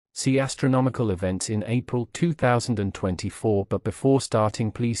See astronomical events in April 2024. But before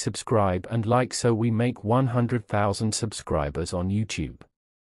starting, please subscribe and like so we make 100,000 subscribers on YouTube.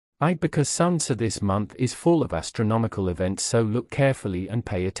 Because Sunsa this month is full of astronomical events, so look carefully and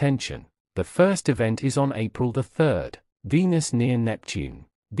pay attention. The first event is on April the 3rd, Venus near Neptune.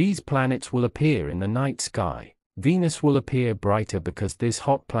 These planets will appear in the night sky. Venus will appear brighter because this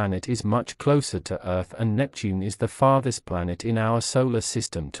hot planet is much closer to Earth, and Neptune is the farthest planet in our solar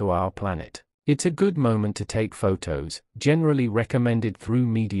system to our planet. It's a good moment to take photos, generally recommended through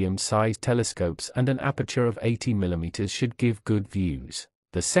medium-sized telescopes, and an aperture of 80 mm should give good views.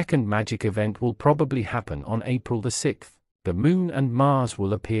 The second magic event will probably happen on April the 6th. The Moon and Mars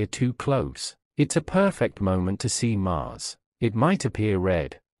will appear too close. It's a perfect moment to see Mars. It might appear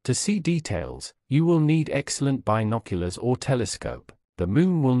red. To see details, you will need excellent binoculars or telescope. The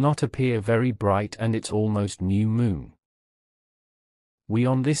Moon will not appear very bright and it's almost new moon.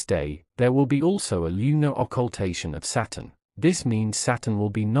 On this day, there will be also a lunar occultation of Saturn. This means Saturn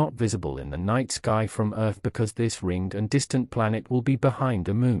will be not visible in the night sky from Earth because this ringed and distant planet will be behind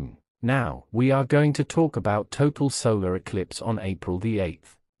the Moon. Now, we are going to talk about total solar eclipse on April the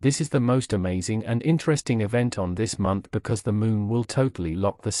 8th. This is the most amazing and interesting event on this month because the Moon will totally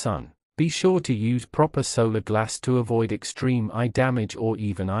lock the Sun. Be sure to use proper solar glass to avoid extreme eye damage or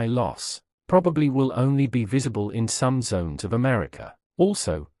even eye loss. Probably will only be visible in some zones of America.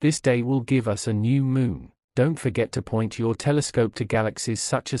 Also, this day will give us a new moon. Don't forget to point your telescope to galaxies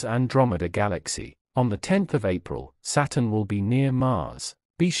such as Andromeda Galaxy. On the 10th of April, Saturn will be near Mars.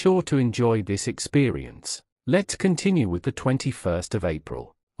 Be sure to enjoy this experience. Let's continue with the 21st of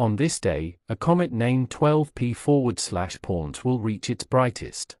April. On this day, a comet named 12P/Pawns will reach its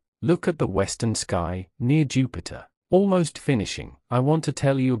brightest. Look at the western sky, near Jupiter. Almost finishing. I want to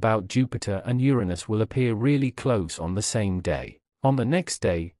tell you about Jupiter and Uranus will appear really close on the same day. On the next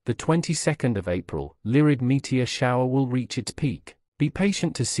day, the 22nd of April, Lyrid meteor shower will reach its peak. Be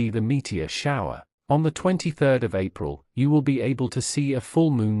patient to see the meteor shower. On the 23rd of April, you will be able to see a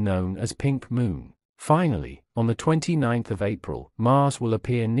full moon known as pink moon. Finally, on the 29th of April, Mars will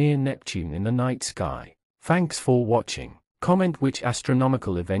appear near Neptune in the night sky. Thanks for watching. Comment which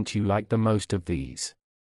astronomical event you like the most of these.